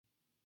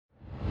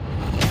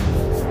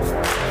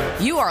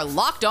You are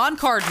Locked On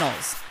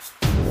Cardinals,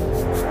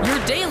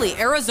 your daily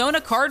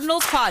Arizona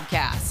Cardinals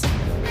podcast.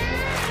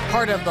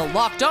 Part of the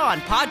Locked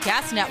On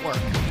Podcast Network,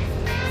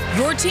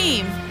 your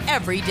team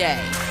every day.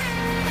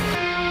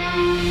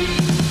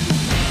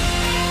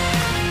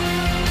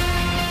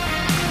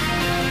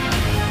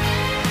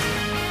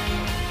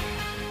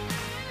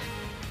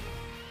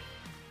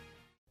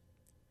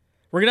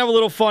 We're going to have a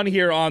little fun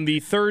here on the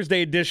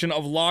Thursday edition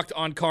of Locked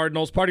On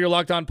Cardinals, part of your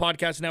Locked On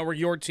Podcast Network,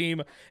 your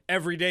team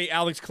every day.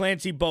 Alex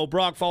Clancy, Bo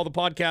Brock. Follow the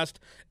podcast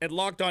at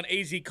Locked On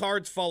AZ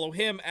Cards. Follow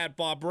him at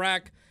Bob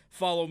Brack.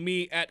 Follow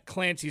me at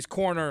Clancy's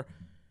Corner.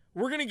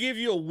 We're going to give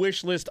you a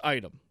wish list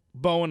item,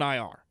 Bo and I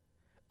are,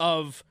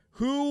 of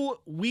who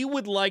we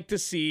would like to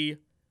see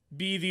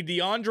be the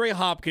DeAndre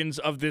Hopkins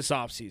of this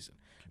offseason.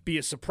 Be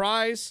a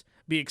surprise,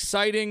 be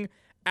exciting,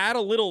 add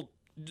a little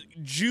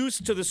juice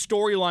to the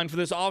storyline for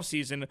this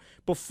offseason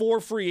before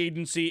free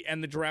agency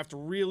and the draft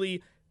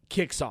really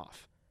kicks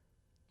off.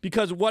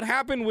 Because what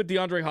happened with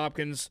DeAndre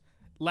Hopkins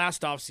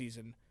last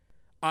offseason,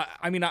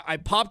 I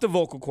popped a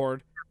vocal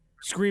cord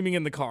screaming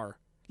in the car.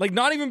 Like,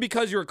 not even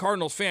because you're a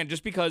Cardinals fan,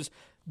 just because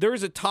there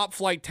is a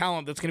top-flight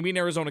talent that's going to be an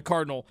Arizona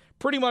Cardinal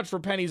pretty much for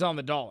pennies on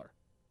the dollar.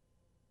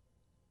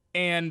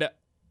 And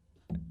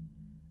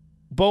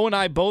Bo and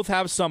I both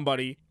have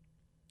somebody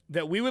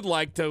that we would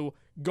like to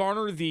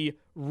garner the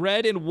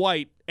red and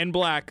white and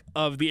black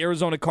of the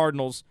Arizona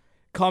Cardinals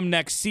come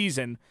next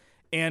season.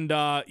 And,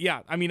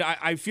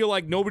 I feel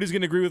like nobody's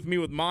going to agree with me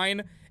with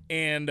mine,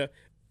 and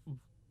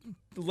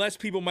less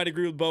people might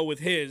agree with Bo with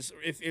his,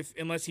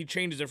 unless he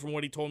changes it from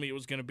what he told me it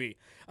was going to be.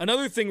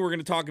 Another thing we're going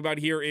to talk about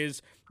here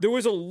is there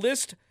was a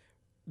list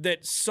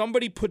that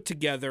somebody put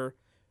together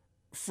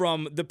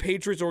from the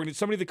Patriots organization,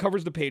 somebody that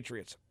covers the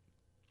Patriots,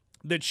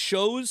 that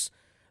shows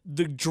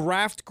the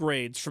draft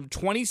grades from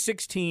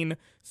 2016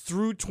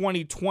 through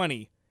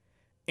 2020,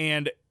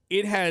 and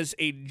it has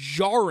a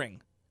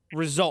jarring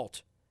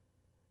result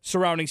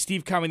surrounding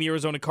Steve Keim and the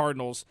Arizona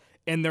Cardinals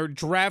and their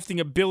drafting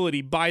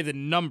ability by the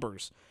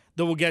numbers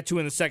that we'll get to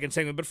in the second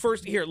segment. But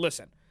first, here,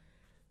 listen.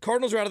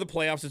 Cardinals are out of the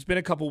playoffs. It's been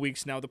a couple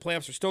weeks now. The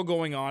playoffs are still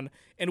going on,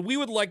 and we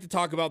would like to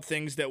talk about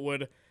things that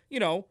would,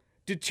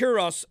 deter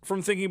us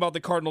from thinking about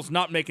the Cardinals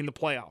not making the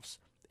playoffs.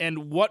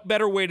 And what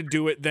better way to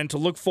do it than to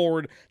look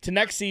forward to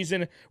next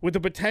season with a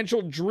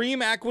potential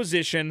dream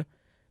acquisition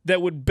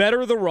that would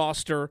better the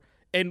roster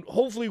and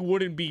hopefully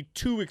wouldn't be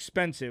too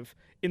expensive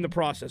in the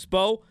process.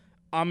 Bo,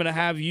 I'm going to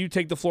have you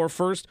take the floor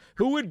first.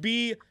 Who would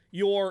be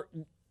your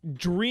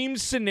dream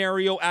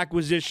scenario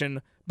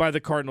acquisition by the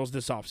Cardinals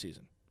this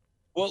offseason?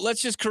 Well,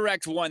 let's just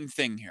correct one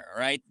thing here,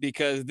 right?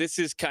 Because this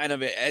is kind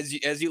of, as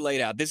you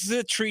laid out, this is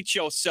a treat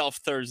yourself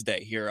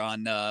Thursday here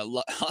on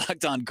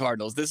Locked On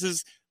Cardinals. This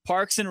is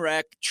Parks and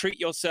Rec, treat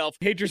yourself.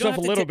 You hate yourself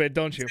a little bit,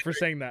 don't you, for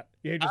saying that?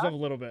 You hate yourself a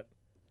little bit.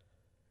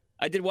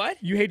 I did what?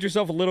 You hate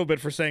yourself a little bit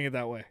for saying it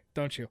that way,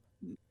 don't you?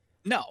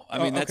 No,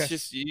 that's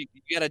just, you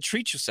got to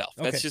treat yourself.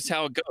 That's just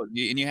how it goes.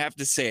 And you have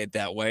to say it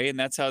that way, and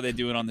that's how they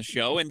do it on the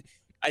show. And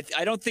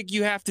I don't think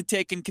you have to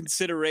take in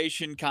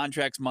consideration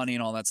contracts, money,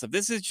 and all that stuff.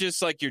 This is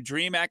just like your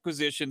dream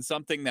acquisition,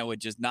 something that would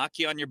just knock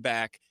you on your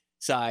back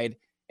side.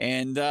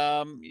 And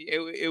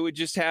it would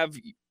just have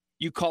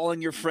you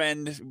calling your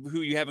friend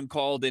who you haven't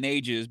called in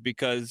ages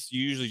because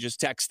you usually just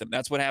text them.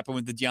 That's what happened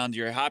with the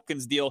DeAndre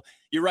Hopkins deal.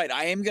 You're right.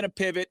 I am going to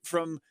pivot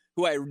from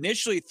who I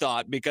initially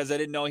thought because I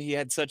didn't know he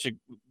had such a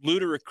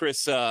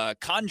ludicrous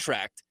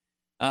contract.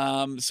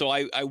 So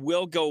I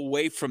will go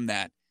away from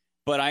that.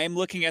 But I am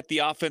looking at the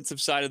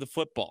offensive side of the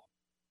football.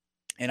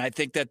 And I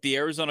think that the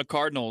Arizona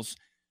Cardinals,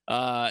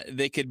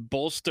 they could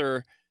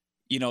bolster,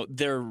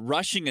 their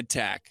rushing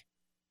attack.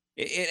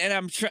 And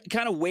I'm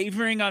kind of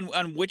wavering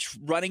on which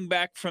running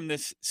back from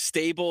this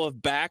stable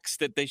of backs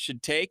that they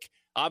should take.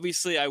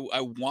 Obviously, I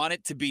want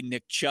it to be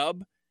Nick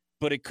Chubb,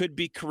 but it could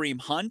be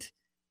Kareem Hunt.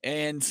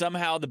 And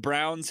somehow the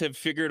Browns have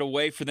figured a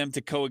way for them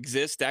to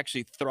coexist,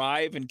 actually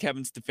thrive in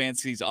Kevin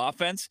Stefanski's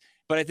offense.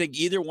 But I think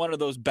either one of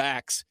those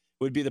backs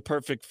would be the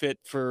perfect fit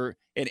for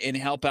and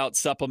help out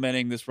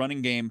supplementing this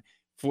running game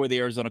for the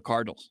Arizona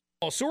Cardinals.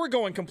 Oh, so we're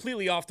going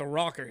completely off the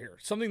rocker here.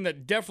 Something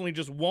that definitely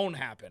just won't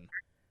happen.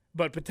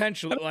 But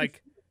potentially,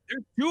 like,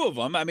 there's two of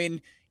them. I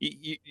mean,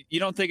 you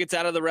don't think it's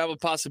out of the realm of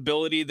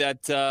possibility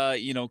that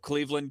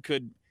Cleveland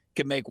could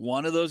make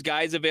one of those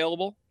guys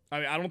available? I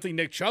mean, I don't think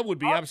Nick Chubb would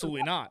be.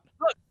 Absolutely not.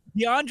 Look,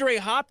 DeAndre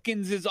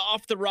Hopkins is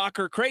off the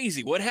rocker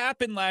crazy. What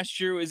happened last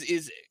year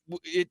is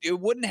it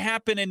wouldn't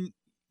happen in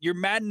your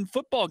Madden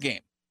football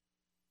game.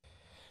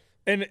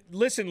 And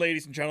listen,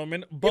 ladies and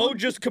gentlemen, Bo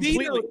just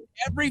completely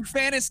every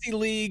fantasy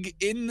league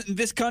in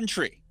this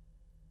country.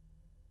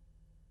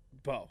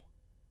 Bo,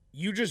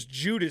 you just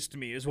Judased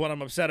me is what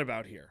I'm upset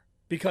about here.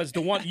 Because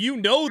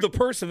the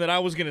person that I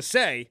was going to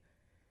say,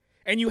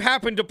 and you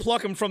happen to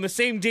pluck him from the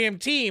same damn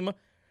team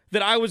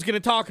that I was going to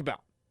talk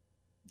about.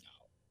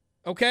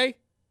 Okay?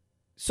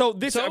 So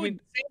this, the same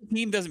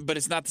team doesn't, but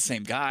it's not the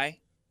same guy.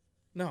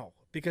 No,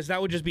 because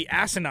that would just be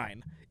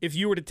asinine if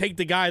you were to take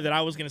the guy that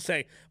I was going to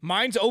say.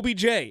 Mine's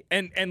OBJ.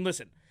 And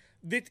listen,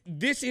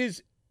 this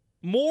is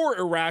more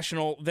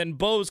irrational than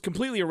Bo's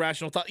completely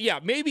irrational thought. Yeah,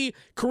 maybe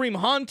Kareem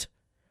Hunt,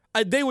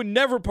 they would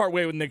never part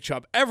way with Nick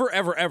Chubb. Ever,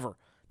 ever, ever.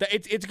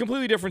 It's a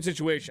completely different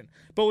situation.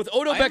 But with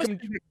Odell Beckham,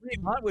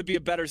 Kareem Hunt would be a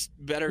better.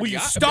 Will you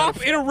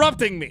stop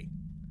interrupting me?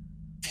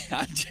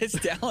 I'm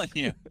just telling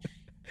you.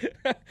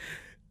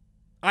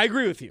 I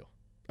agree with you.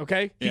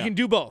 Okay, he can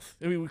do both.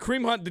 I mean, with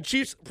Kareem Hunt, the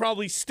Chiefs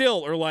probably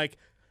still are like,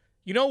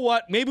 you know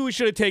what? Maybe we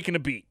should have taken a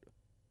beat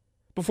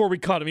before we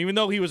cut him. Even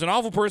though he was an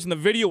awful person, the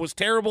video was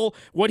terrible.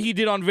 What he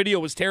did on video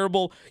was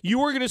terrible.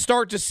 You are going to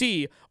start to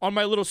see on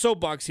my little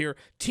soapbox here,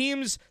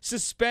 teams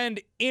suspend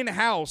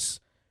in-house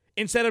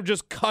instead of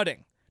just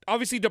cutting.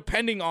 Obviously,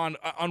 depending on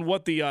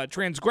what the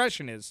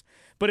transgression is.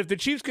 But if the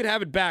Chiefs could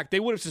have it back, they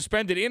would have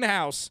suspended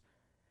in-house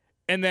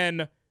and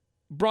then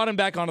brought him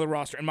back onto the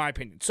roster, in my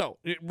opinion. So,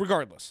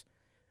 regardless,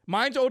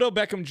 mine's Odell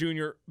Beckham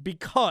Jr.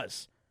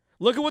 because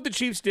look at what the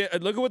Chiefs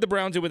did. Look at what the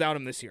Browns did without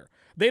him this year.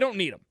 They don't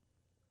need him.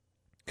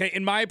 Okay,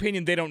 in my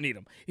opinion, they don't need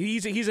him.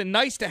 He's a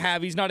nice to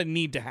have. He's not a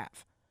need to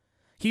have.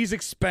 He's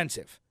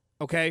expensive.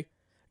 Okay,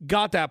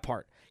 got that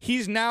part.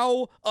 He's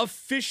now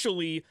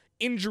officially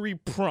injury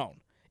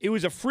prone. It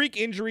was a freak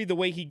injury the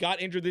way he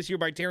got injured this year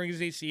by tearing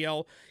his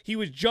ACL. He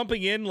was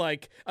jumping in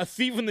like a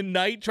thief in the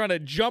night, trying to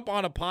jump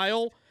on a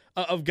pile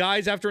of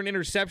guys after an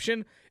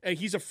interception.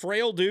 He's a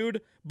frail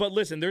dude, but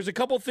listen, there's a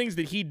couple things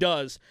that he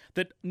does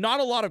that not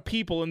a lot of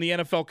people in the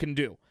NFL can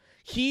do.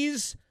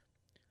 He's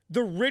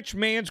the rich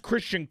man's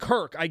Christian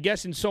Kirk, I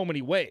guess, in so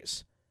many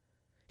ways.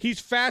 He's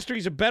faster.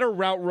 He's a better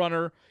route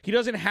runner. He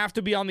doesn't have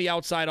to be on the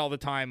outside all the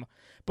time.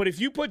 But if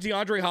you put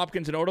DeAndre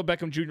Hopkins and Odell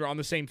Beckham Jr. on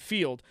the same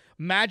field,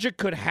 magic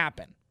could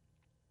happen.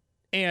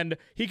 And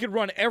he could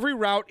run every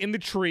route in the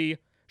tree,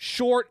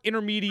 short,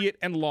 intermediate,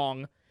 and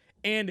long.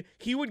 And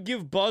he would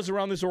give buzz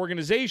around this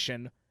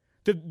organization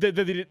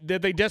that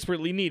they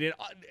desperately need.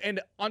 And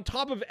on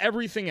top of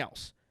everything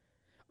else,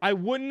 I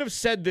wouldn't have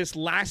said this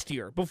last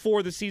year,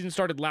 before the season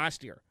started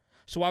last year.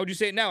 So why would you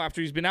say it now after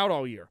he's been out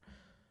all year?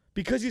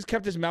 Because he's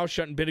kept his mouth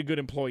shut and been a good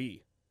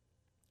employee.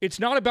 It's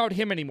not about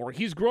him anymore.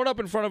 He's grown up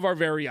in front of our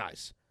very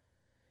eyes.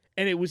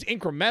 And it was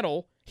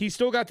incremental. He's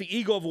still got the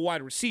ego of a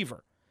wide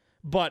receiver.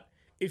 But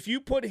if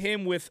you put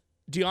him with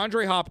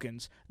DeAndre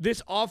Hopkins,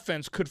 this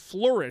offense could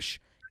flourish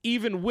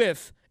even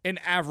with an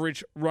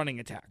average running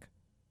attack.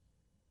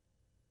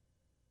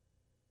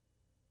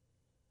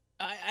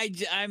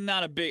 I'm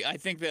not a big. I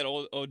think that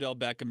Odell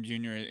Beckham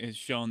Jr. has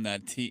shown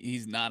that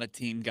he's not a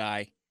team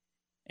guy,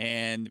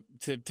 and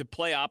to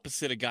play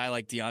opposite a guy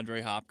like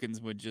DeAndre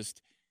Hopkins would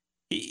just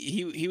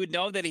he would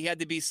know that he had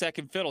to be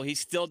second fiddle. He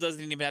still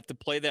doesn't even have to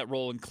play that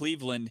role in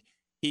Cleveland.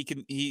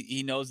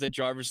 He knows that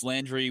Jarvis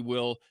Landry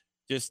will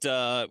just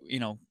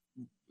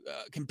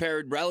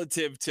compared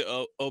relative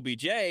to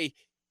OBJ,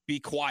 be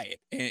quiet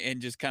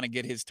and just kind of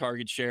get his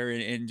target share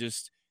and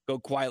just go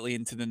quietly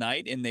into the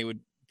night, and they would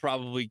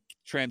probably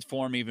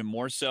transform even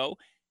more so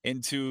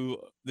into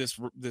this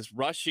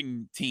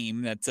rushing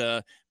team that's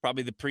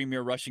probably the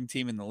premier rushing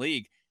team in the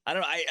league.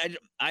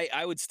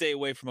 I would stay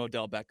away from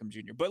Odell Beckham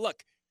Jr. But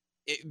look,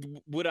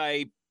 would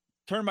I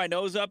turn my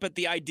nose up at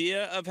the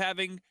idea of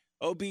having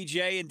OBJ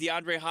and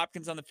DeAndre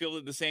Hopkins on the field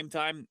at the same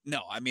time?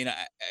 No. I mean,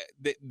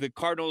 the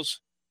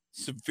Cardinals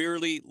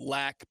severely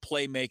lack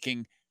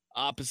playmaking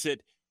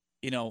opposite,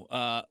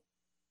 DeAndre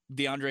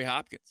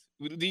Hopkins.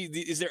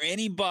 Is there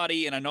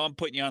anybody, and I know I'm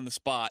putting you on the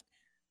spot,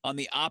 on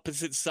the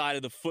opposite side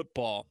of the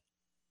football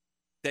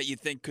that you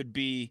think could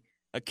be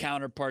a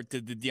counterpart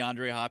to the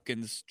DeAndre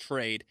Hopkins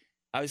trade?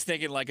 I was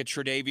thinking like a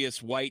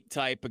Tre'Davious White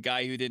type, a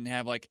guy who didn't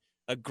have like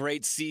a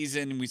great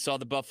season. We saw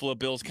the Buffalo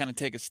Bills kind of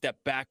take a step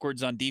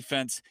backwards on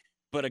defense,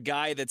 but a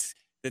guy that's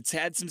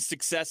had some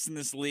success in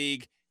this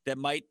league that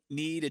might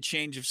need a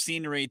change of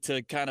scenery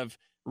to kind of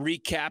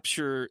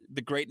recapture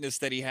the greatness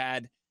that he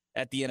had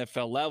at the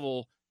NFL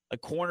level. A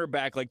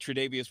cornerback like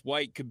Tre'Davious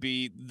White could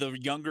be the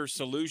younger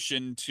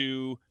solution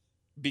to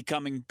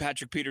becoming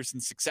Patrick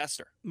Peterson's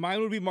successor.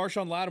 Mine would be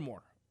Marshawn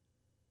Lattimore.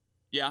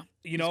 Yeah.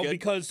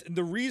 Because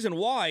the reason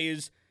why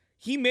is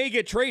he may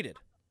get traded.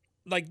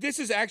 Like, this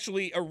is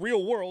actually a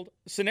real world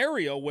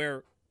scenario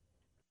where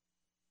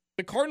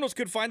the Cardinals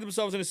could find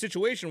themselves in a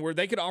situation where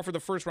they could offer the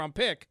first round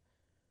pick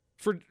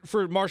for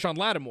Marshawn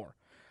Lattimore.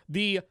 Do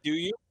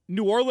you?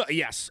 New Orleans,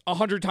 yes,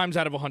 100 times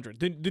out of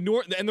 100.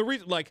 And the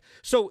reason,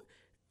 so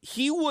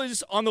he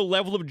was on the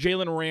level of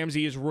Jalen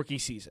Ramsey his rookie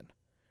season,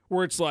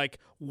 where it's like,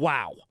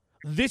 wow,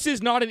 this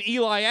is not an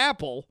Eli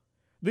Apple.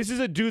 This is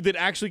a dude that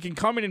actually can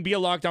come in and be a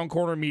lockdown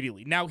corner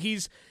immediately. Now,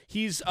 he's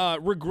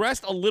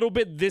regressed a little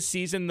bit this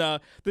season. The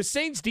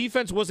Saints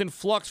defense was in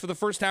flux for the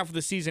first half of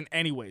the season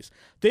anyways.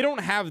 They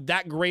don't have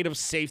that great of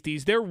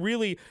safeties.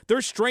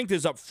 Their strength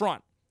is up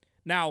front.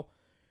 Now,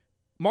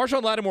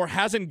 Marshawn Lattimore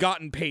hasn't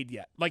gotten paid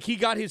yet. Like, he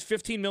got his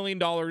 $15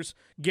 million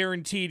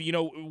guaranteed,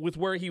 with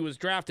where he was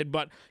drafted,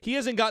 but he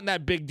hasn't gotten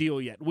that big deal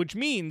yet, which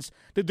means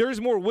that there's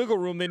more wiggle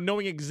room than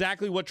knowing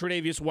exactly what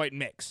Tre'Davious White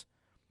makes.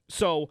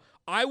 So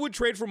I would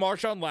trade for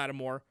Marshawn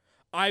Lattimore.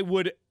 I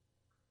would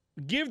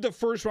give the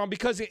first round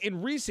because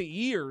in recent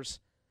years,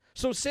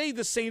 so say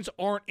the Saints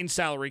aren't in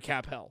salary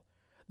cap hell,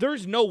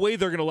 there's no way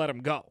they're going to let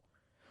him go.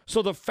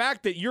 So the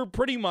fact that you're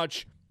pretty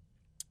much,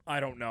 I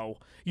don't know,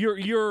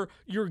 you're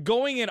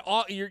going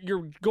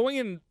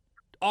in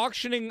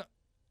auctioning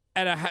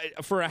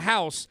for a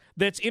house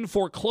that's in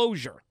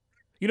foreclosure.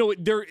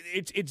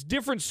 It's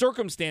different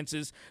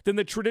circumstances than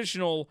the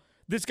traditional,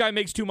 this guy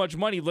makes too much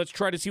money, let's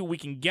try to see what we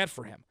can get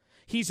for him.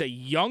 He's a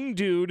young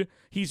dude.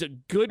 He's a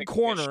good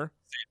corner.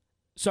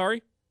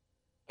 Sorry?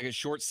 Like a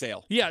short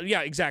sale.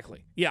 Yeah,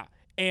 exactly. Yeah.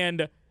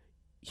 And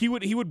he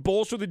would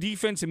bolster the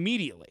defense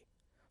immediately.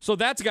 So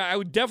that's a guy I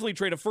would definitely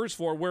trade a first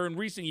for, where in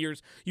recent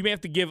years you may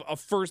have to give a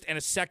first and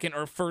a second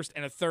or a first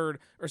and a third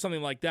or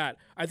something like that.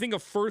 I think a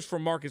first for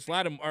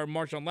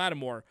Marshawn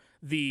Lattimore,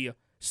 the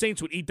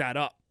Saints would eat that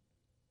up.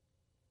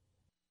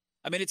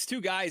 I mean, it's two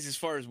guys as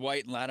far as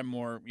White and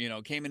Lattimore,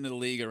 came into the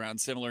league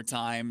around similar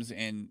times,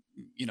 and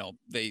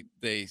they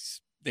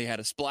had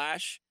a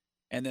splash,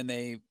 and then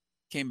they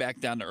came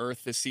back down to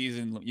earth this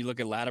season. You look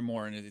at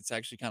Lattimore, and it's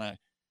actually kind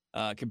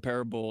of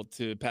comparable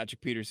to Patrick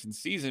Peterson's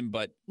season,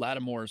 but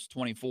Lattimore's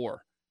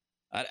 24.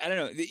 I don't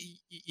know.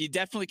 You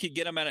definitely could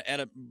get him at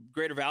a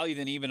greater value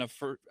than even a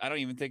first. I don't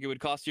even think it would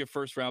cost you a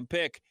first round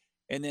pick,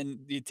 and then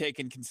you take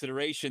in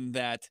consideration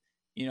that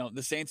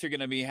the Saints are going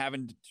to be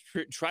having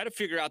to try to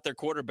figure out their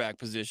quarterback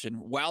position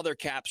while they're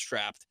cap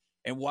strapped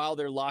and while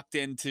they're locked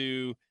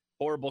into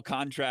horrible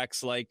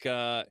contracts like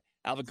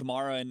Alvin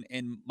Kamara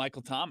and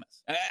Michael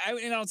Thomas. I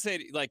don't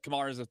say like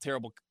Kamara is a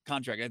terrible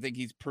contract. I think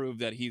he's proved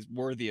that he's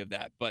worthy of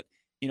that. But,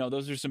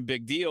 those are some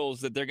big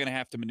deals that they're going to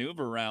have to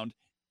maneuver around,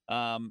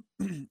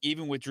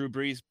 even with Drew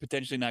Brees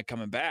potentially not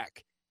coming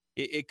back.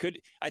 It could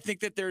 – I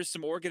think that there's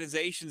some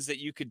organizations that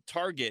you could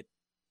target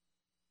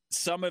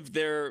some of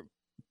their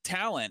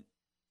talent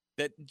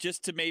that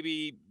just to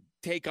maybe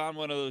take on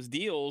one of those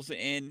deals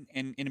and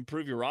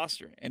improve your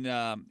roster. And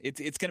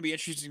it's going to be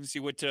interesting to see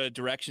what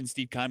direction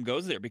Steve Keim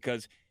goes there,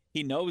 because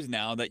he knows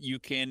now that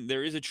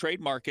there is a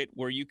trade market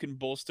where you can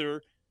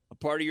bolster a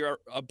part of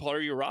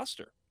your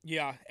roster.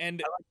 Yeah.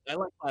 And I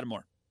like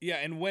Lattimore. Yeah.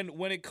 And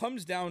when it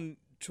comes down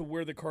to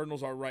where the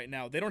Cardinals are right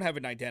now, they don't have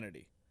an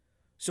identity.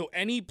 So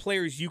any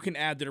players you can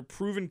add that are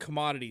proven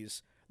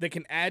commodities that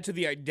can add to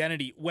the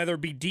identity, whether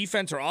it be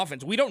defense or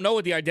offense, we don't know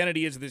what the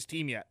identity is of this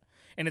team yet.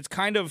 And it's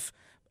kind of,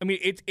 I mean,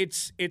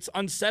 it's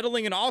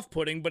unsettling and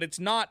off-putting, but it's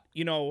not,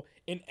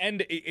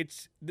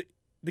 it's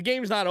the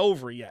game's not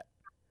over yet.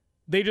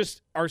 They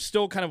just are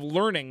still kind of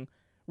learning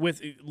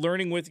with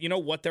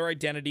what their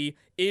identity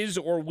is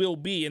or will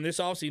be, and this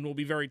offseason will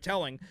be very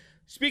telling.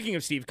 Speaking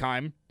of Steve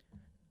Keim,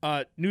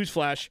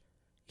 newsflash,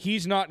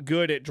 he's not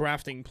good at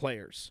drafting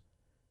players.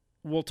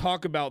 We'll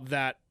talk about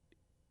that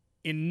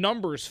in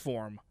numbers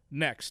form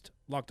next,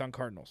 Locked On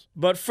Cardinals.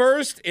 But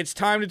first, it's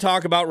time to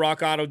talk about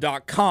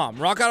RockAuto.com.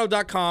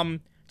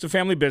 RockAuto.com, it's a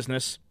family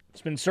business.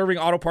 It's been serving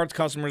auto parts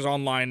customers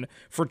online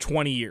for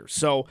 20 years.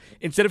 So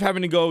instead of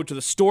having to go to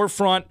the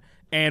storefront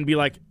and be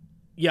like,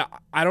 yeah,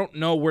 I don't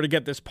know where to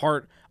get this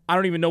part, I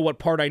don't even know what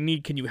part I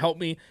need, can you help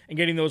me? And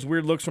getting those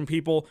weird looks from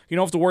people, you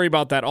don't have to worry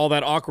about that, all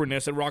that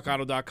awkwardness at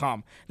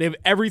RockAuto.com. They have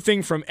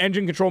everything from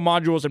engine control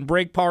modules and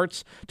brake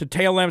parts to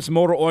tail lamps,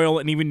 motor oil,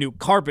 and even new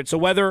carpet. So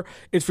whether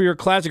it's for your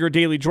classic or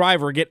daily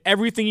driver, get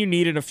everything you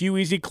need in a few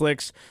easy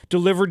clicks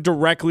delivered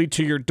directly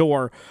to your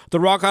door. The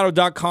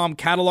RockAuto.com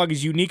catalog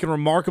is unique and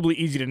remarkably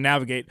easy to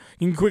navigate.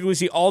 You can quickly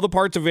see all the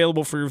parts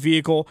available for your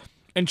vehicle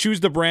and choose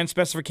the brand,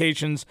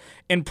 specifications,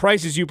 and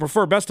prices you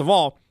prefer. Best of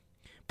all,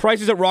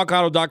 prices at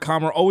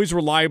RockAuto.com are always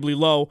reliably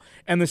low,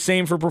 and the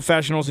same for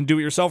professionals and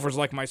do-it-yourselfers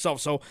like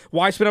myself. So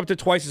why spend up to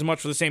twice as much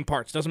for the same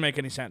parts? Doesn't make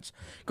any sense.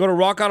 Go to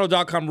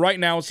RockAuto.com right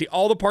now and see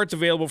all the parts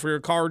available for your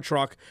car or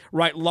truck.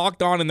 Right,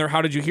 Locked On in their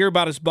How Did You Hear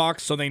About Us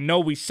box so they know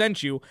we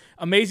sent you.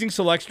 Amazing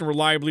selection,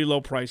 reliably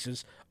low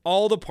prices.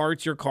 All the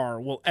parts your car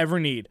will ever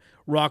need.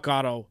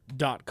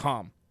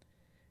 RockAuto.com.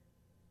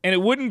 And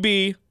it wouldn't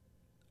be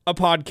a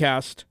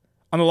podcast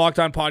on the Locked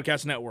On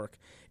Podcast Network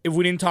if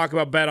we didn't talk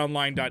about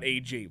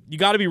BetOnline.ag. You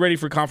got to be ready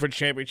for Conference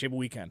Championship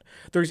weekend.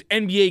 There's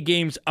NBA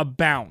games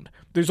abound.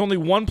 There's only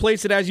one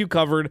place that has you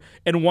covered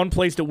and one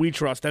place that we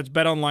trust. That's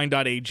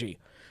BetOnline.ag.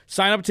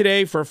 Sign up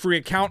today for a free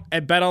account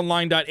at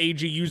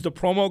BetOnline.ag. Use the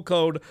promo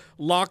code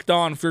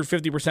LOCKEDON for your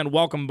 50%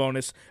 welcome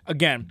bonus.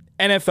 Again,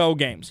 NFL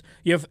games.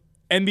 You have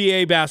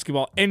NBA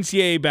basketball,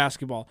 NCAA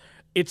basketball.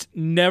 It's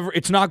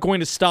not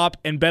going to stop,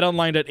 and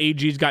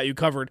BetOnline.ag's got you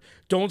covered.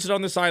 Don't sit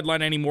on the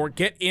sideline anymore.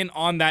 Get in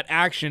on that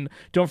action.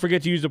 Don't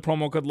forget to use the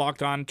promo code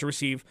LOCKEDON to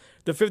receive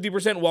the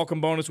 50%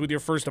 welcome bonus with your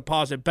first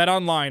deposit.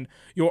 BetOnline,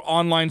 your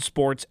online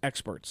sports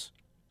experts.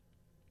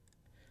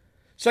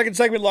 Second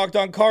segment, Locked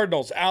On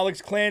Cardinals.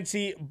 Alex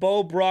Clancy,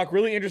 Bo Brock.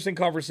 Really interesting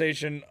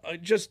conversation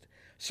just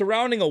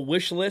surrounding a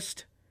wish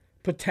list.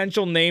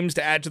 Potential names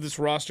to add to this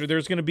roster.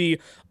 There's going to be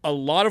a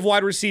lot of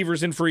wide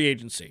receivers in free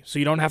agency, so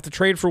you don't have to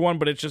trade for one,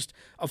 but it's just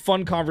a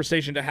fun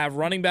conversation to have.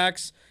 Running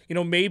backs,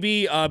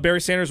 maybe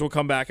Barry Sanders will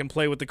come back and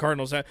play with the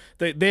Cardinals.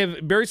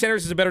 Barry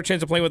Sanders has a better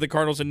chance of playing with the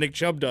Cardinals than Nick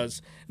Chubb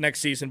does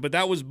next season, but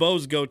that was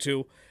Bo's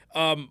go-to.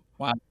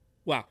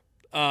 Wow.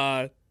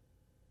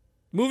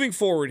 Moving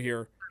forward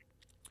here,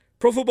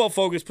 Pro Football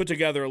Focus put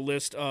together a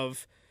list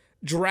of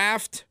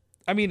draft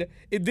I mean,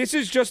 this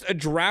is just a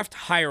draft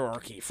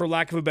hierarchy, for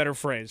lack of a better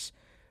phrase,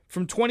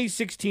 from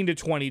 2016 to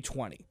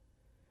 2020.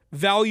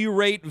 Value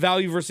rate,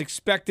 value versus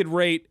expected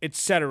rate,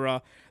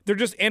 etc. They're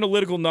just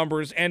analytical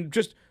numbers, and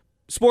just,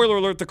 spoiler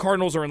alert, the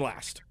Cardinals are in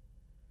last.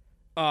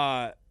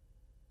 Out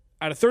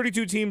of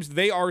 32 teams,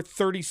 they are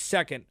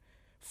 32nd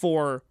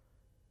for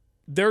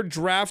their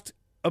draft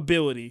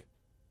ability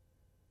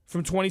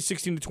from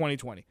 2016 to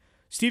 2020.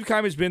 Steve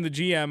Keim has been the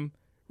GM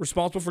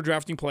responsible for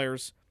drafting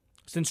players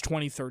since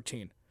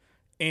 2013.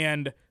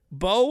 And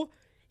Bo,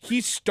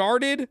 he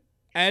started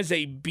as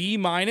a B-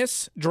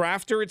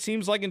 drafter, it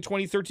seems like, in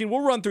 2013.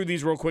 We'll run through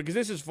these real quick because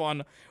this is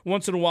fun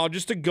once in a while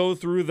just to go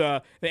through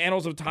the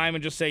annals of time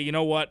and just say, you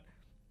know what?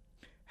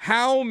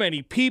 How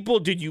many people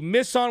did you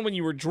miss on when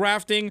you were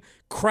drafting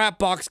crap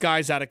box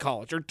guys out of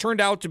college or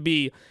turned out to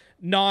be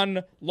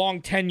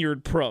non-long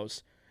tenured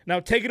pros? Now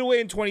take it away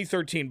in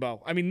 2013,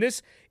 Bo. I mean,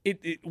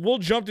 we'll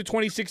jump to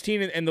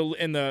 2016 and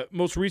the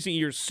most recent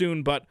years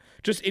soon, but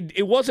just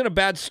it wasn't a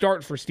bad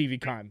start for Stevie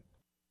Keim.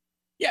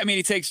 Yeah, I mean,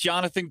 he takes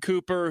Jonathan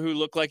Cooper, who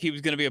looked like he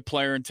was going to be a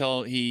player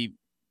until he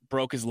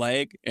broke his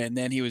leg, and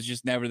then he was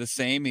just never the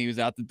same. He was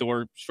out the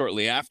door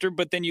shortly after.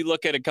 But then you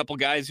look at a couple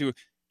guys who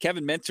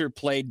Kevin Minter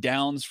played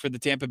downs for the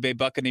Tampa Bay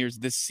Buccaneers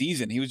this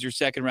season. He was your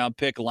second-round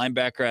pick, a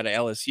linebacker out of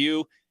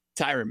LSU.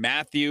 Tyrann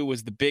Mathieu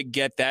was the big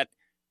get that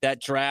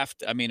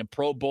draft. I mean, a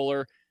Pro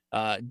Bowler,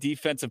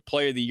 Defensive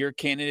Player of the Year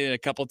candidate a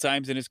couple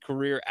times in his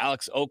career.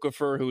 Alex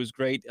Okafor, who was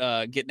great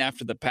getting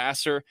after the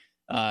passer.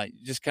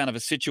 Just kind of a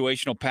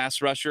situational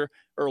pass rusher.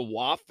 Earl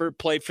Wofford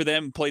played for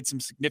them, played some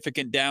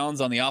significant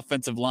downs on the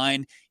offensive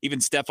line. Even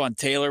Stephon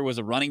Taylor was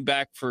a running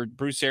back for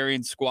Bruce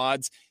Arians'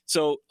 squads.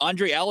 So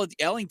Andre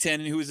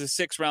Ellington, who was a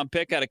 6th-round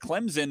pick out of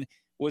Clemson,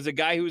 was a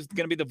guy who was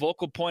going to be the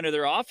vocal point of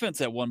their offense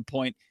at one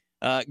point,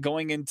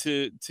 going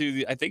into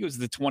I think it was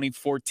the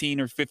 2014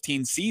 or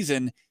 15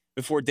 season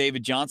before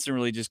David Johnson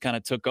really just kind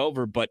of took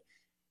over. But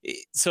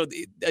so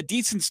a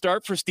decent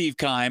start for Steve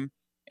Keim.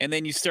 And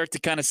then you start to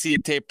kind of see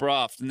it taper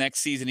off. The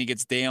next season, he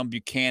gets Deion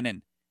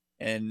Buchanan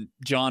and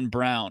John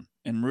Brown.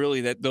 And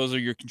really, those are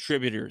your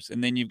contributors.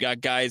 And then you've got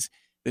guys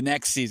the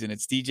next season.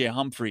 It's DJ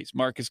Humphries,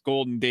 Marcus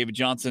Golden, David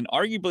Johnson,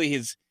 arguably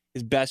his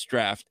best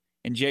draft,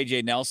 and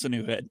J.J. Nelson,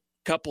 who had a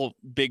couple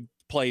big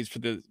plays for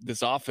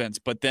this offense.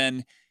 But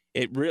then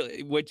it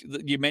really, what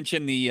you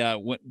mentioned,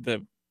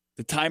 the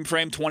time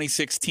frame,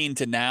 2016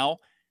 to now,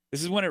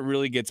 this is when it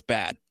really gets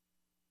bad.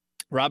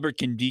 Robert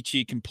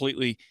Nkemdiche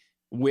completely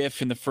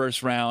whiff in the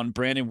first round.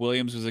 Brandon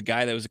Williams was a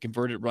guy that was a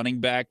converted running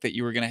back that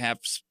you were going to have,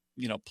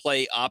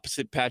 play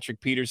opposite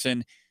Patrick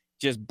Peterson,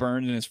 just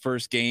burned in his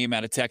first game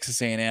out of Texas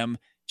A&M.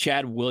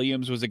 Chad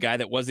Williams was a guy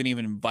that wasn't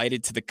even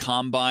invited to the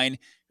combine,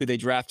 who they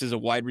drafted as a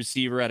wide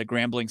receiver out of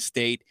Grambling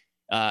State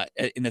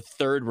in the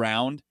 3rd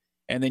round.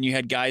 And then you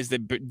had guys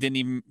that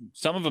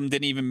some of them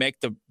didn't even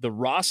make the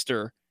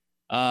roster.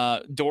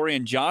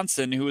 Dorian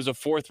Johnson, who was a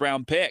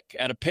 4th-round pick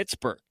out of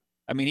Pittsburgh.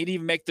 I mean, he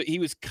didn't even he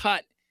was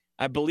cut,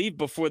 I believe,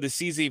 before the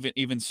season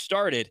even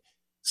started.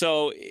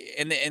 So,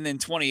 and then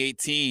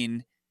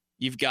 2018,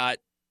 you've got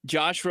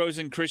Josh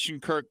Rosen,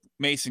 Christian Kirk,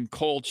 Mason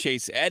Cole,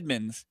 Chase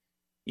Edmonds.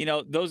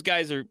 Those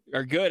guys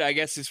are good, I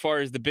guess, as far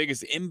as the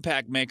biggest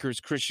impact maker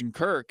is Christian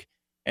Kirk.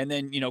 And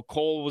then,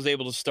 Cole was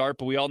able to start,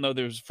 but we all know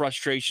there's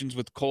frustrations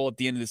with Cole at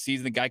the end of the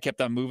season. The guy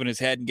kept on moving his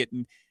head and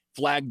getting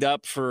flagged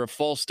up for a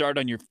false start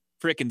on your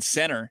freaking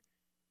center,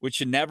 which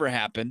should never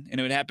happen. And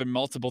it would happen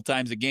multiple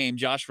times a game.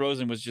 Josh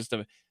Rosen was just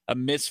a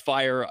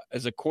misfire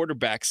as a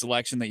quarterback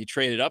selection that you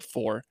traded up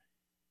for.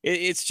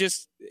 It's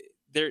just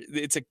there.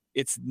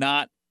 It's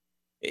not,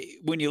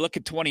 when you look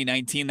at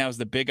 2019, that was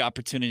the big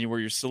opportunity where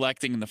you're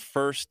selecting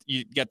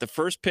you got the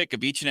first pick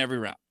of each and every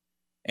round,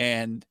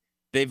 and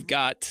they've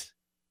got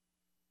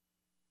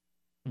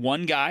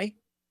one guy.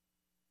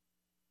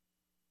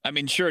 I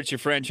mean, sure, it's your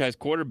franchise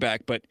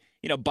quarterback, but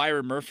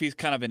Byron Murphy's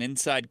kind of an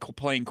inside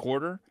playing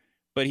quarter,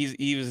 but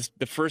he was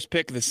the first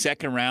pick of the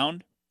 2nd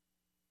round.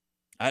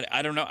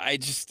 I don't know.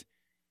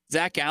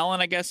 Zach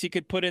Allen, I guess you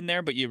could put in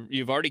there, but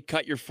you've already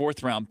cut your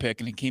 4th-round pick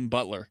in Hakeem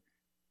Butler.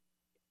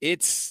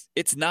 It's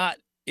not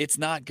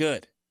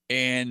good.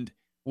 And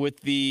with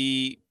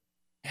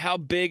how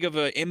big of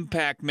an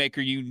impact maker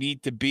you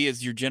need to be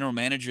as your general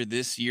manager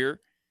this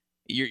year,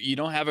 you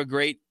don't have a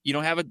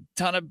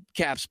ton of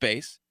cap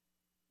space.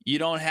 You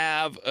don't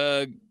have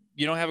a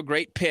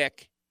great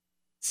pick,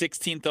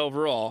 16th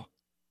overall.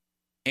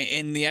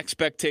 And the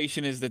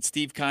expectation is that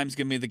Steve Keim's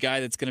going to be the guy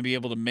that's going to be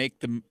able to make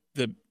the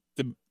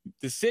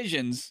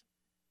decisions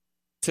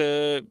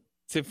to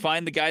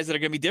find the guys that are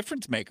going to be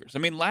difference makers. I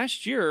mean,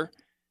 last year,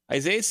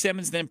 Isaiah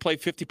Simmons didn't play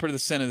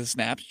 50% of the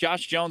snaps.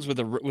 Josh Jones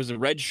was a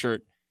red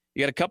shirt.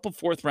 You got a couple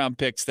 4th-round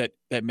picks that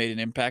made an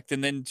impact,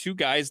 and then 2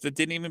 guys that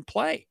didn't even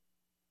play.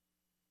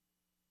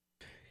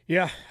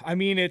 Yeah, I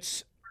mean,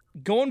 it's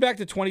going back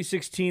to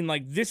 2016.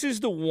 Like, this is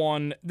the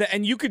one that,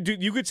 and you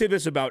could say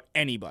this about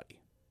anybody.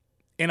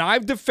 And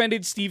I've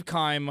defended Steve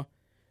Keim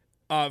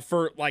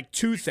for like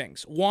 2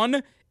 things.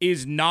 One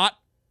is not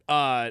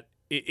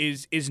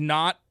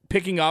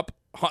picking up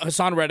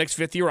Hassan Reddick's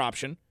 5th-year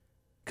option,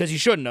 because he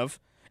shouldn't have.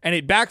 and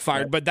it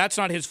backfired, but that's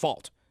not his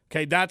fault.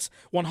 Okay, that's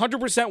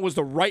 100% was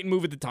the right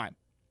move at the time.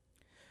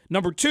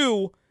 Number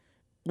 2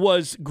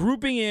 was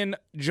grouping in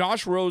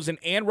Josh Rosen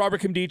and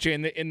Robert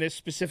Nkemdiche in this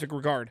specific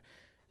regard.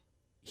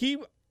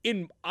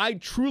 I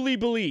truly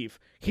believe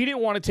he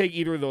didn't want to take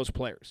either of those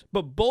players,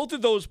 but both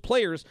of those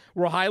players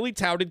were highly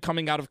touted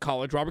coming out of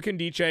college. Robert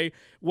Nkemdiche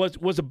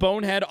was a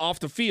bonehead off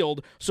the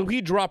field, so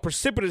he dropped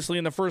precipitously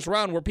in the first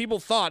round where people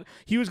thought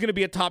he was going to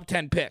be a top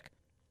 10 pick.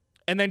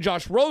 And then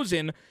Josh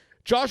Rosen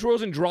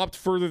dropped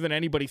further than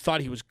anybody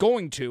thought he was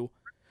going to,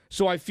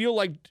 so I feel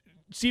like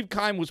Steve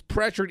Keim was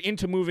pressured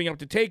into moving up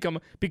to take him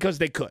because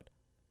they could.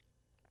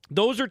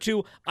 Those are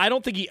 2. I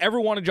don't think he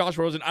ever wanted Josh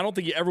Rosen. I don't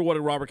think he ever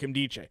wanted Robert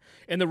Nkemdiche.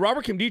 And the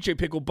Robert Nkemdiche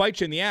pick will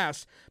bite you in the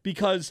ass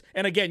because,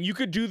 and again, you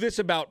could do this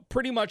about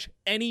pretty much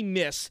any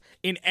miss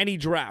in any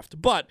draft.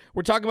 But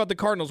we're talking about the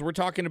Cardinals. We're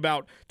talking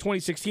about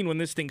 2016 when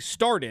this thing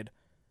started.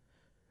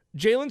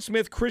 Jalen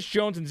Smith, Chris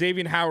Jones, and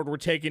Xavier Howard were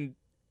taken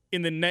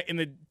in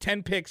the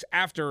 10 picks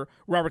after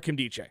Robert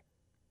Nkemdiche.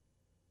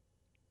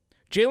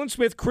 Jalen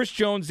Smith, Chris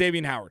Jones,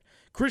 Xavier Howard.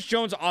 Chris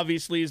Jones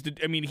obviously is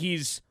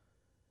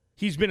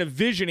he's been a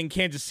vision in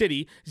Kansas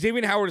City.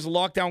 Xavier Howard is a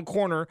lockdown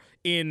corner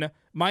in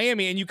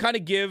Miami, and you kind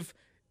of give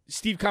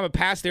Steve Keim a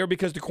pass there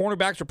because the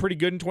cornerbacks are pretty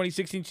good in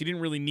 2016, so you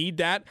didn't really need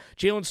that.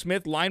 Jalen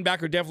Smith,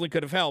 linebacker, definitely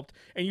could have helped.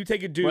 And you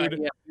take a dude. Right,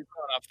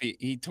 yeah,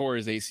 he tore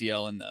his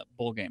ACL in the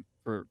bowl game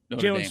for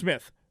Notre Dame. Jalen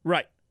Smith,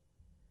 right.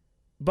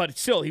 But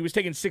still, he was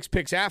taking 6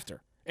 picks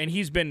after, and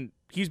he's been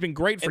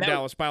great for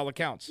Dallas by all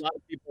accounts. A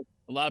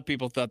lot of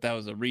people thought that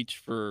was a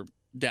reach for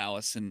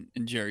Dallas and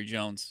Jerry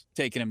Jones,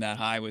 taking him that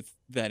high with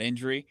that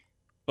injury.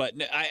 But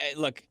I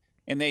look,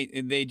 and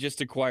they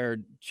just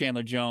acquired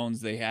Chandler Jones.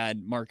 They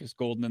had Marcus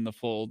Golden in the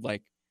fold.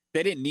 Like,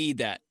 they didn't need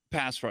that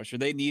pass rusher.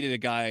 They needed a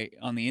guy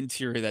on the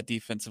interior of that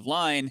defensive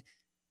line,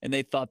 and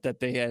they thought that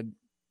they had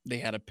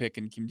a pick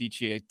in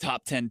Nkemdiche, a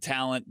top 10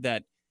 talent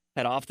that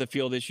had off the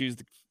field issues.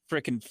 The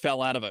frickin'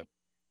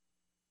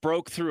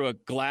 broke through a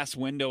glass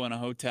window in a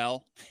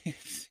hotel.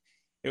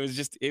 It was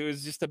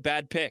just a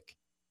bad pick.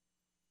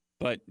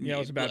 But yeah, it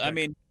was a bad pick. I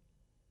mean,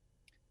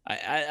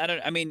 I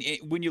don't. I mean,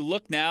 when you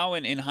look now,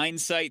 and in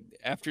hindsight,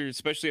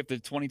 especially after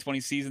the 2020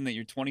 season, that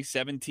your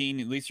 2017,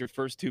 at least your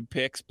first 2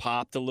 picks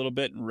popped a little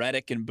bit, in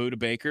Reddick and Budda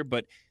Baker.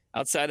 But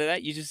outside of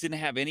that, you just didn't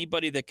have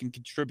anybody that can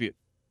contribute.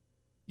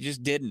 You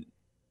just didn't.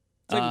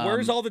 It's like,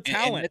 where's all the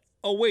talent?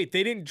 Oh wait,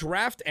 they didn't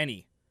draft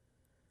any.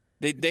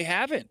 They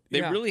haven't.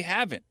 They really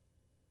haven't.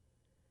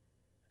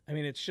 I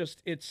mean,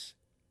 it's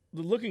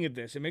looking at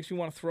this, it makes me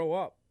want to throw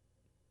up.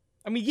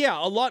 I mean, yeah,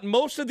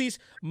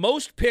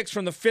 most picks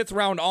from the 5th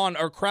round on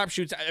are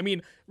crapshoots. I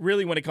mean,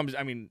 really, when it comes,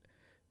 the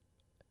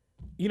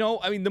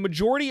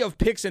majority of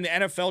picks in the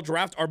NFL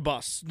draft are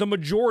busts. The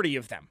majority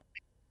of them.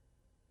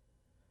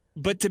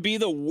 But to be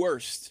the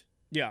worst,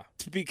 yeah,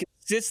 to be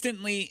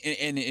consistently,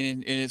 and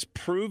it's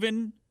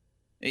proven,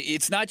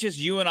 it's not just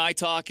you and I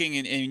talking,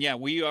 and yeah,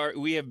 we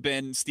have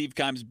been Steve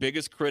Keim's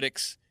biggest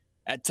critics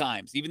at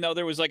times, even though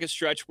there was like a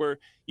stretch where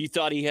you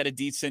thought he had a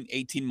decent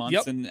 18 months,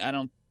 yep. And I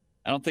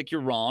don't think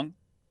you're wrong.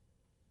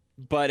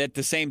 But at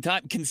the same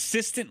time,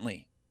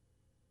 consistently,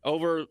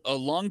 over a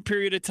long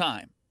period of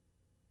time,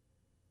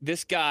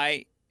 this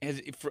guy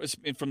has,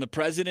 from the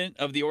president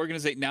of the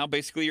organization, now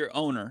basically your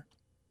owner,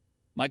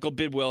 Michael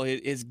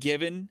Bidwill, has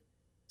given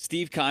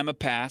Steve Keim a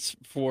pass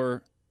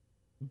for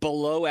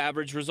below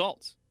average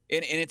results.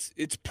 And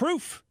it's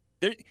proof.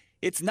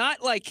 It's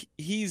not like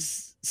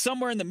he's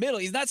somewhere in the middle.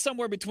 He's not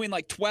somewhere between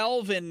like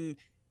 12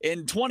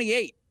 and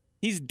 28.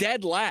 He's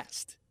dead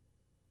last.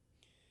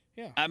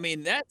 Yeah, I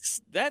mean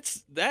that's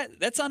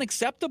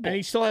unacceptable. And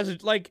he still has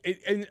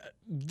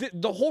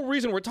the whole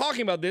reason we're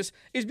talking about this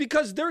is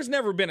because there's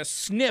never been a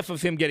sniff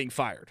of him getting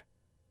fired.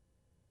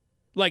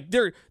 Like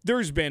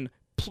there's been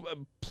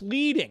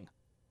pleading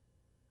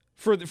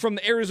from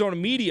the Arizona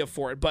media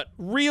for it, but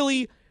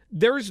really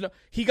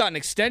he got an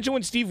extension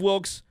with Steve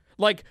Wilks.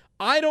 Like,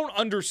 I don't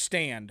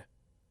understand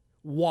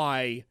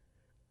why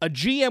a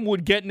GM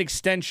would get an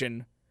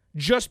extension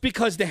just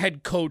because the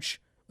head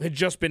coach had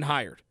just been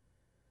hired.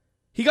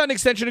 He got an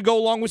extension to go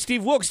along with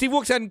Steve Wilks. Steve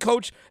Wilks hadn't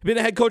been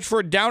the head coach for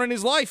a down in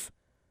his life.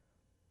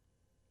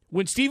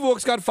 When Steve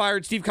Wilks got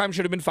fired, Steve Keim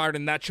should have been fired,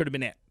 and that should have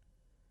been it.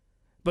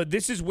 But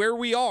this is where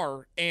we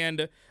are,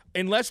 and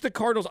unless the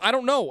Cardinals, I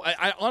don't know.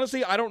 I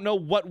honestly, I don't know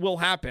what will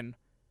happen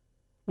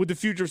with the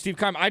future of Steve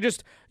Keim.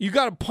 You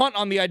got to punt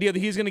on the idea that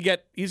he's going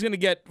to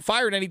get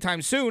fired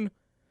anytime soon.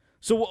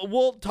 So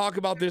we'll talk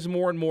about this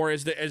more and more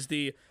as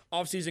the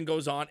offseason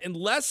goes on.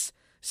 Unless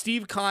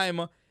Steve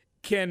Keim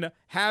can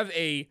have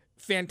a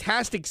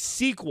fantastic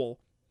sequel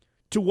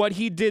to what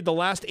he did the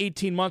last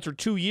 18 months or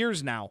 2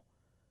 years now,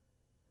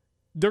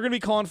 they're going to be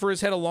calling for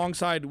his head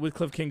alongside with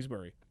Cliff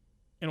Kingsbury.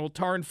 And will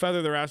tar and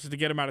feather their asses to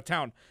get him out of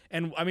town.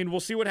 And, I mean, we'll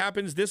see what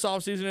happens this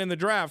offseason in the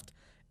draft.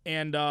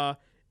 And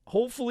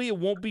hopefully it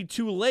won't be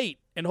too late.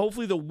 And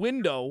hopefully the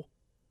window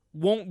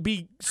won't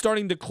be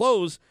starting to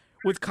close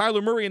with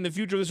Kyler Murray in the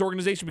future of this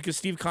organization, because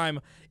Steve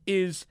Keim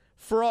is,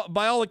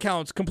 by all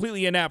accounts,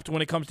 completely inept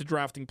when it comes to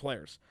drafting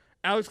players.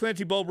 Alex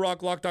Clancy, Bo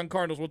Brock, Locked On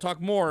Cardinals. We'll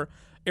talk more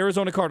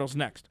Arizona Cardinals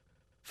next.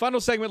 Final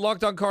segment,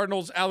 Locked On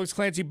Cardinals, Alex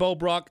Clancy, Bo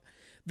Brock.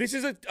 This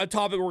is a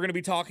topic we're going to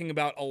be talking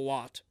about a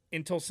lot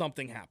until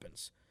something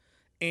happens.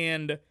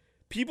 And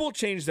people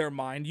change their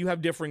mind. You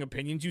have differing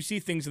opinions. You see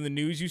things in the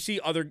news. You see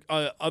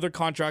other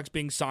contracts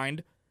being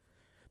signed.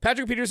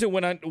 Patrick Peterson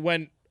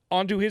went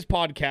onto his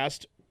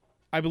podcast,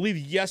 I believe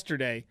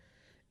yesterday,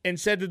 and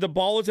said that the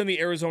ball is in the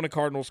Arizona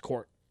Cardinals'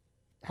 court,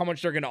 how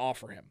much they're going to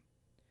offer him.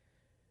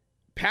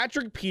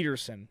 Patrick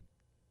Peterson,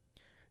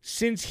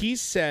 since he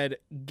said,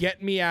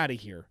 get me out of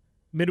here,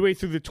 midway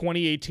through the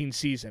 2018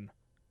 season,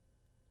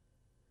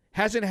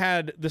 hasn't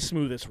had the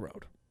smoothest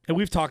road. And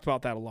we've talked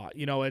about that a lot.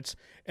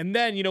 And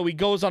then, he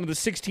goes onto the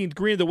 16th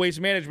green of the Waste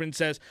Management and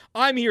says,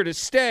 I'm here to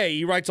stay.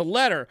 He writes a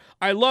letter.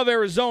 I love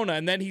Arizona.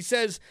 And then he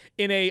says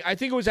I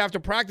think it was after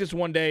practice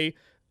one day,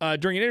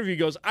 during an interview, he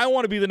goes, I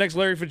want to be the next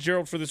Larry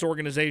Fitzgerald for this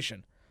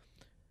organization.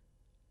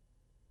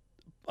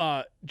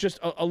 Just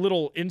a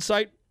little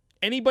insight.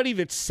 Anybody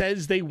that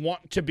says they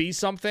want to be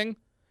something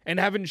and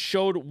haven't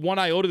showed one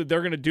iota that they're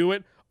going to do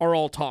it are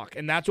all talk.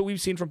 And that's what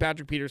we've seen from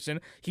Patrick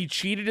Peterson. He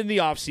cheated in the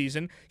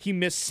offseason. He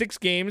missed 6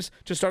 games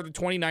to start the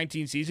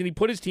 2019 season. He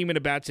put his team in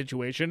a bad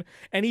situation.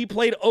 And he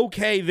played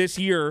okay this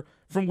year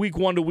from week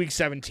 1 to week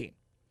 17.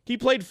 He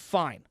played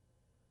fine.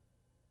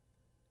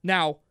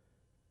 Now,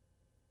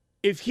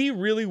 if he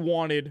really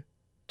wanted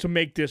to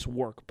make this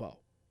work, Bo,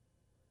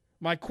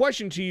 my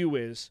question to you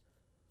is,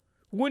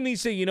 wouldn't he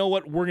say, you know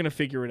what, we're going to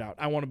figure it out.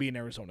 I want to be an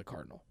Arizona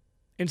Cardinal.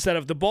 Instead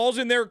of the ball's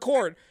in their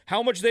court,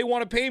 how much they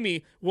want to pay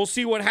me, we'll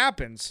see what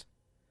happens.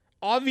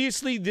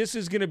 Obviously, this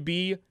is going to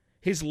be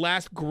his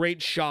last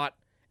great shot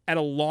at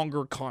a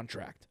longer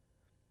contract.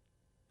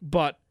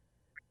 But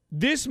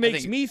this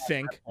makes me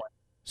think...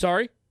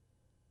 Sorry?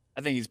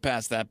 I think he's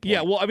past that point.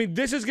 Yeah, well, I mean,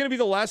 this is going to be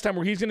the last time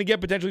where he's going to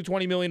get potentially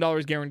 $20 million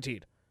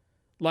guaranteed.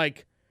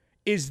 Like,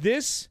 is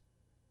this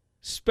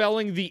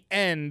spelling the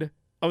end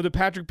of the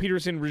Patrick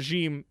Peterson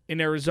regime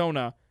in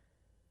Arizona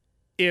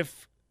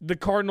if the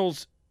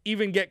Cardinals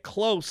even get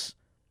close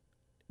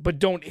but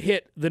don't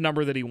hit the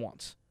number that he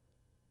wants?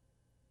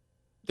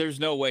 There's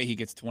no way he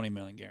gets $20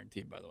 million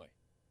guaranteed, by the way.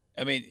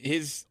 I mean,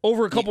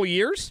 over a couple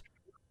years?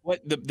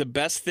 What the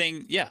best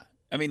thing, yeah.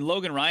 I mean,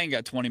 Logan Ryan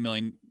got $20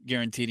 million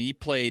guaranteed. He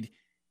played,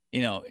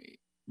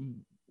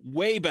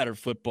 way better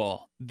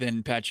football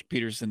than Patrick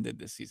Peterson did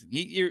this season.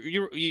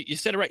 You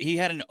said it right. He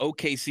had an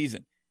okay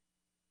season.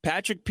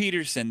 Patrick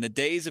Peterson, the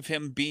days of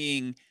him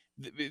being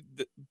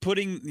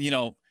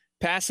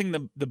passing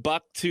the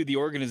buck to the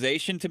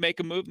organization to make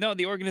a move. No,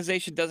 the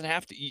organization doesn't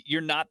have to.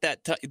 You're not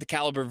the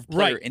caliber of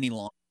player any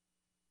longer.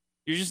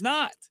 You're just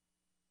not.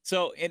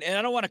 So, and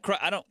I don't want to cry.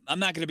 I'm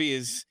not going to be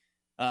as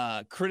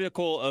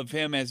critical of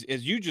him as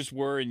you just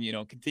were, and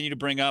continue to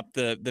bring up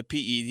the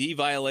PED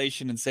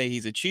violation and say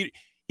he's a cheater.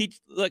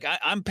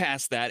 I'm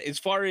past that. As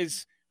far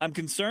as I'm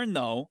concerned,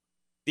 though,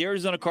 the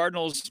Arizona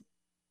Cardinals,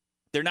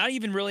 they're not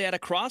even really at a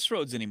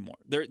crossroads anymore.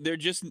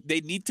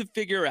 They need to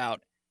figure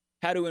out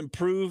how to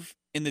improve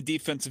in the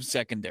defensive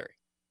secondary.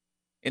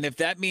 And if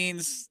that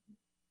means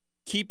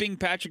keeping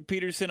Patrick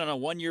Peterson on a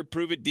 1-year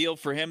prove-it deal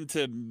for him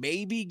to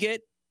maybe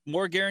get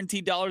more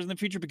guaranteed dollars in the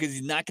future because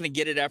he's not going to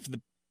get it after the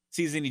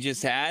season he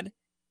just had,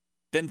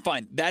 then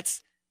fine.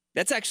 That's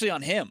actually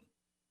on him.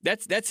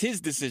 That's his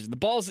decision. The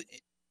ball's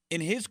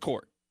in his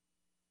court.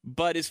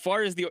 But as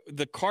far as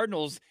the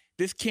Cardinals,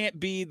 this can't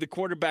be the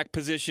quarterback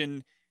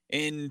position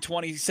in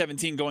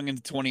 2017 going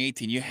into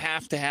 2018. You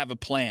have to have a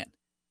plan.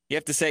 You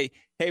have to say,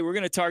 hey, we're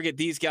going to target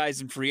these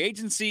guys in free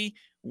agency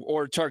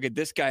or target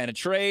this guy in a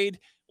trade,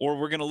 or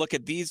we're going to look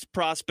at these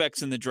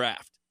prospects in the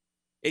draft.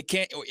 It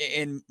can't,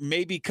 and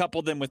maybe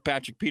couple them with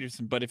Patrick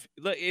Peterson. But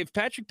if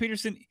Patrick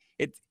Peterson,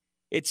 it's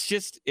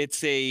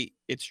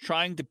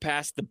trying to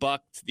pass the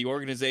buck to the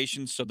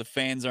organization so the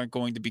fans aren't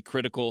going to be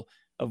critical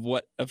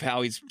of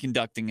how he's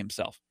conducting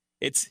himself.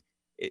 It's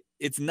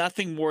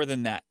nothing more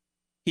than that.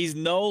 He's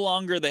no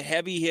longer the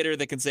heavy hitter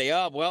that can say,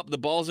 oh, well, the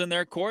ball's in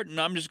their court and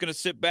I'm just going to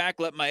sit back,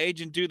 let my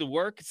agent do the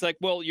work. It's like,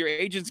 well, your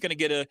agent's going to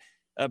get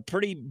a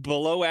pretty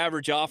below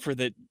average offer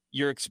that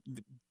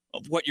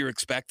of what you're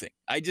expecting.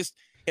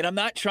 And I'm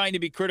not trying to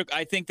be critical.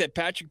 I think that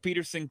Patrick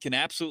Peterson can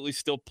absolutely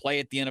still play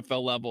at the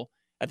NFL level.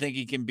 I think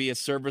he can be a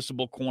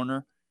serviceable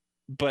corner,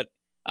 but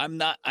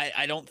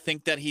I don't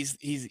think that he's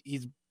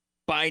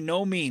by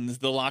no means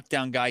the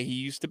lockdown guy he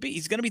used to be.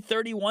 He's going to be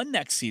 31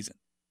 next season.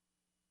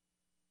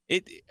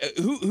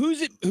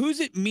 Who's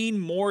it mean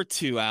more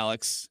to,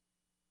 Alex?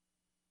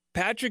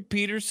 Patrick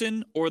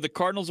Peterson or the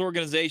Cardinals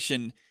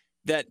organization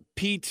that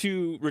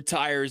P2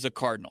 retires a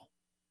Cardinal?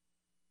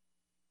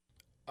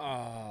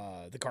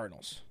 The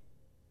Cardinals.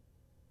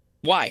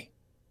 Why?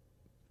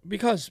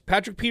 Because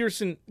Patrick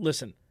Peterson,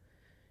 listen,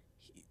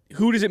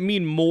 who does it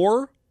mean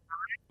more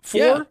for?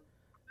 Yeah.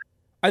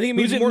 I think it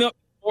means more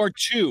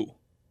to.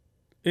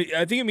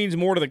 I think it means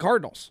more to the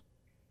Cardinals.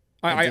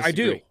 I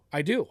do.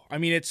 I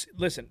mean,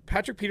 listen,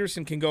 Patrick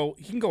Peterson can go anywhere.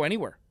 He can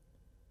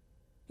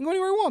go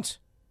anywhere he wants.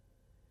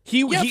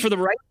 For the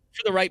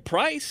right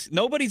price.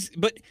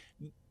 But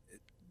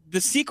the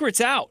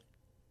secret's out.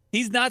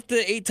 He's not the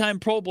 8-time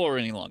Pro Bowler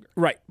any longer.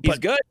 Right. He's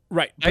good.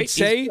 Right. But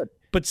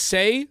But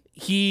say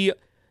the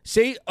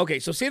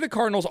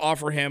Cardinals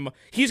offer him,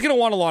 he's going to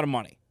want a lot of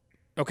money.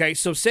 Okay,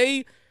 so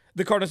say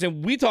the Cardinals,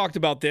 and we talked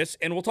about this,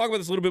 and we'll talk about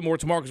this a little bit more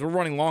tomorrow because we're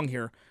running long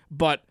here,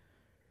 but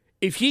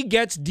if he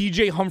gets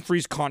DJ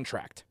Humphries'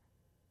 contract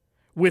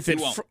with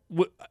it,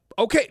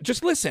 okay,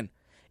 just listen.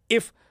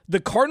 If the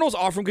Cardinals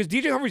offer him, because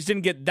DJ Humphries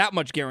didn't get that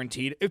much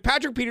guaranteed, if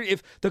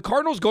the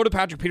Cardinals go to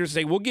Patrick Peterson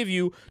and say, we'll give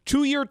you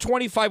 2-year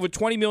 $25 with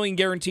 $20 million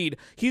guaranteed,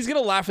 he's going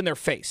to laugh in their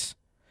face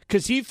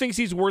because he thinks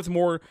he's worth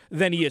more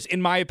than he is,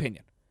 in my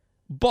opinion.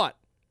 But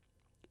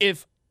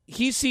if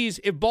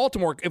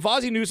Baltimore, if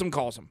Ozzie Newsome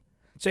calls him,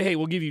 say, hey,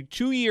 we'll give you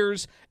 2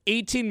 years,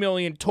 $18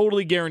 million,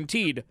 totally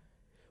guaranteed,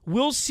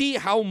 we'll see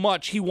how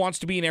much he wants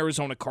to be an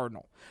Arizona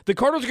Cardinal. The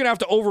Cardinals are going to have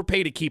to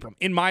overpay to keep him,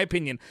 in my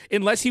opinion,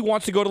 unless he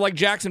wants to go to like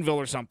Jacksonville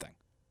or something.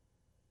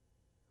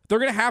 They're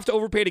going to have to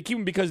overpay to keep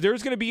him because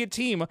there's going to be a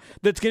team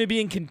that's going to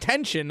be in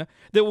contention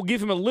that will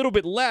give him a little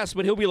bit less,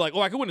 but he'll be like,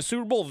 oh, I could win a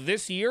Super Bowl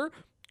this year?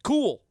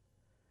 Cool.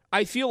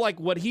 I feel like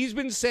what he's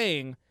been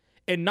saying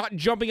and not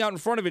jumping out in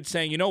front of it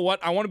saying, you know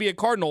what, I want to be a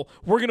Cardinal,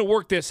 we're going to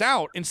work this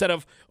out, instead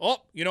of, oh,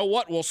 you know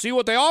what, we'll see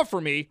what they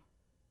offer me.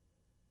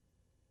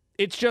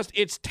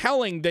 It's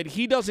telling that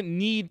he doesn't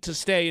need to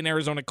stay an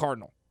Arizona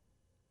Cardinal.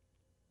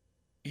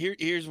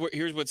 Here's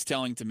what's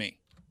telling to me.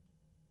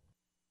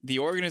 The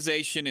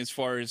organization, as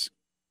far as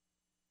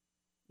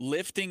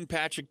lifting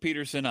Patrick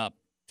Peterson up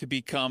to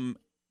become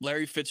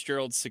Larry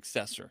Fitzgerald's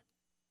successor,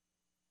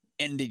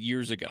 ended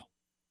years ago.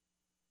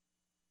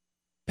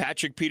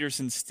 Patrick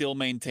Peterson still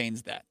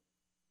maintains that.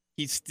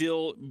 He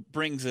still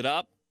brings it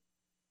up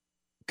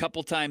a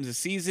couple times a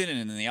season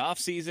and in the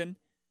offseason.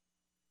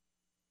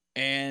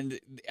 And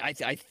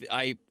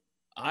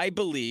I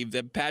believe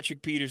that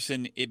Patrick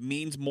Peterson, it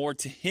means more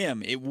to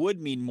him. It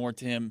would mean more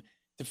to him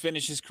to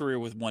finish his career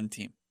with one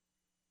team.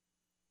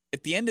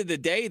 At the end of the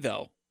day,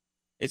 though,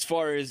 as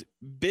far as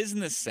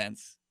business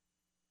sense,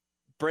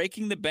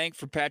 breaking the bank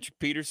for Patrick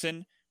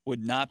Peterson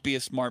would not be a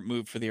smart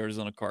move for the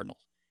Arizona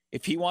Cardinals.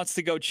 If he wants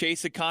to go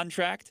chase a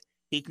contract,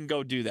 he can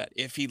go do that.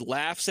 If he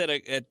laughs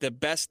at the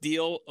best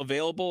deal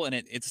available and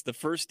it's the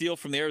first deal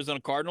from the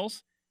Arizona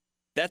Cardinals,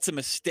 that's a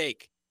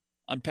mistake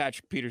on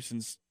Patrick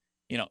Peterson's,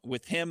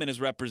 with him and his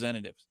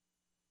representatives.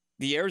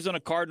 The Arizona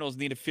Cardinals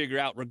need to figure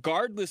out,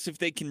 regardless if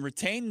they can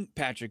retain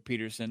Patrick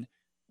Peterson,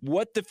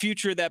 what the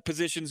future of that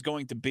position is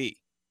going to be.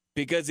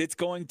 Because it's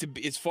going to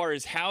be, as far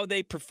as how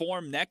they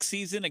perform next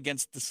season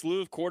against the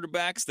slew of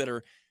quarterbacks that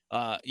are,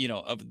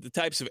 of the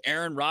types of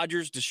Aaron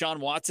Rodgers, Deshaun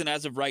Watson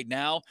as of right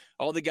now,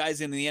 all the guys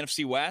in the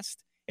NFC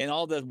West, and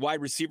all the wide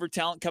receiver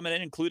talent coming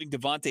in, including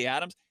Devontae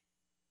Adams,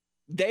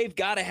 they've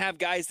got to have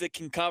guys that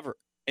can cover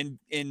and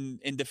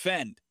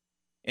defend.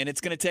 And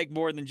it's going to take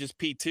more than just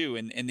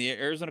P2. And the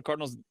Arizona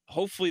Cardinals,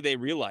 hopefully they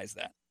realize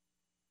that.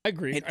 I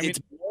agree.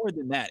 It's more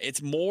than that.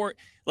 It's more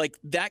like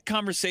that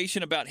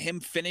conversation about him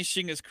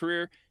finishing his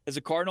career as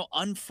a Cardinal.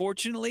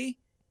 Unfortunately,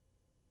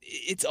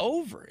 it's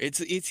over.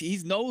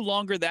 He's no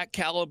longer that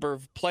caliber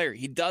of player.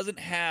 He doesn't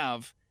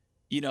have,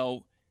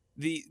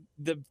 the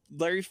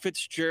Larry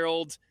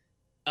Fitzgerald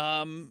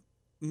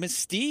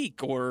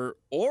mystique or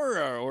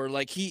aura, or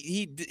like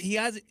he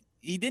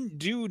didn't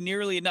do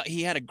nearly enough.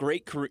 He had a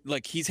great career.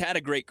 Like, he's had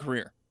a great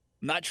career.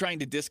 I'm not trying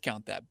to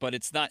discount that, but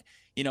it's not,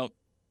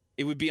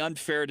 it would be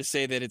unfair to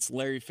say that it's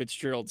Larry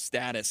Fitzgerald's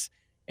status,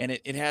 and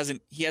he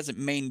hasn't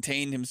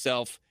maintained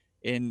himself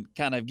in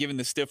kind of giving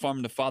the stiff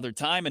arm to Father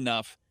Time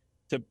enough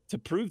to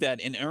prove that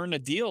and earn a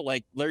deal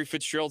like Larry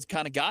Fitzgerald's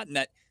kind of gotten,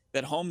 that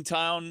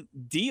hometown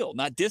deal,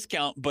 not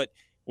discount, but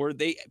where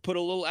they put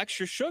a little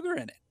extra sugar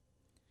in it.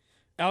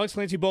 Alex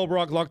Clancy, Bo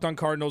Brock, Locked On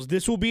Cardinals.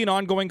 This will be an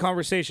ongoing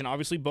conversation.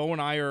 Obviously, Bo and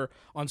I are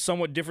on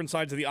somewhat different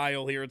sides of the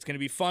aisle here. It's going to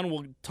be fun.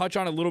 We'll touch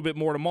on it a little bit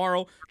more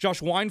tomorrow. Josh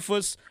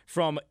Weinfuss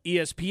from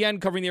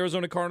ESPN covering the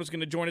Arizona Cardinals is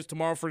going to join us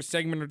tomorrow for a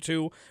segment or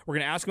two. We're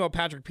going to ask him about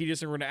Patrick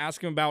Peterson. We're going to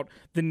ask him about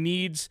the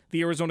needs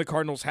the Arizona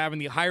Cardinals have and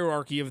the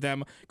hierarchy of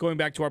them, going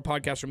back to our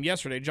podcast from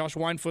yesterday. Josh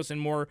Weinfuss and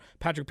more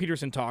Patrick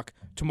Peterson talk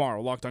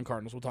tomorrow. Locked On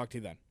Cardinals. We'll talk to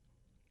you then.